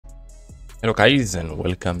Hello guys and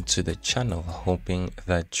welcome to the channel. Hoping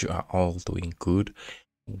that you are all doing good,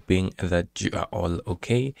 hoping that you are all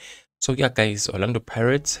okay. So yeah guys, Orlando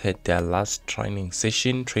Pirates had their last training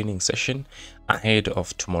session ahead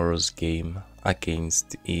of tomorrow's game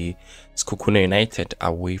against Sekhukhune United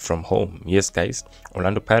away from home. Yes guys,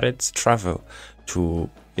 Orlando Pirates travel to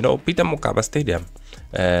Peter Mokaba Stadium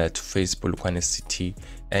to face Polokwane City,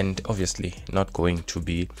 and obviously not going to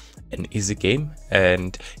be an easy game.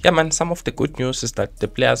 And yeah man, some of the good news is that the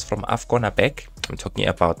players from AFCON are back. I'm talking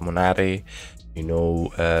about Monare,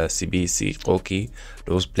 CBC, Koki.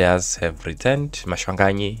 Those players have returned.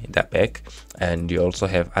 Mashwanganyi, they're back. And you also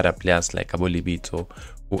have other players like Abolibito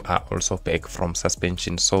who are also back from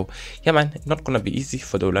suspension. So yeah man, not gonna be easy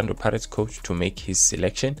for the Orlando Pirates coach to make his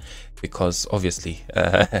selection, because obviously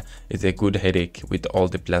it's a good headache with all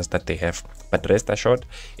the players that they have. But rest assured,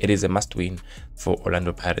 it is a must win for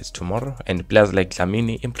Orlando Pirates tomorrow. And players like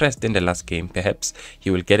Dlamini impressed in the last game. Perhaps he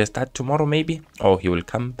will get a start tomorrow maybe, or he will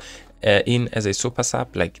come in as a super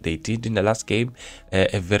sub like they did in the last game.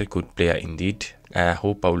 A very good player indeed. I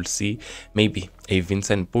hope I will see maybe a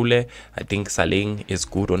Vincent Pule. I think Saling is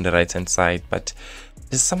good on the right hand side, but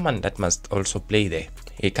there's someone that must also play there.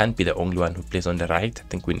 He can't be the only one who plays on the right. I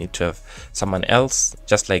think we need to have someone else,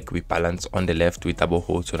 just like we balance on the left with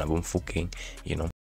Aboho to Nabumfuking,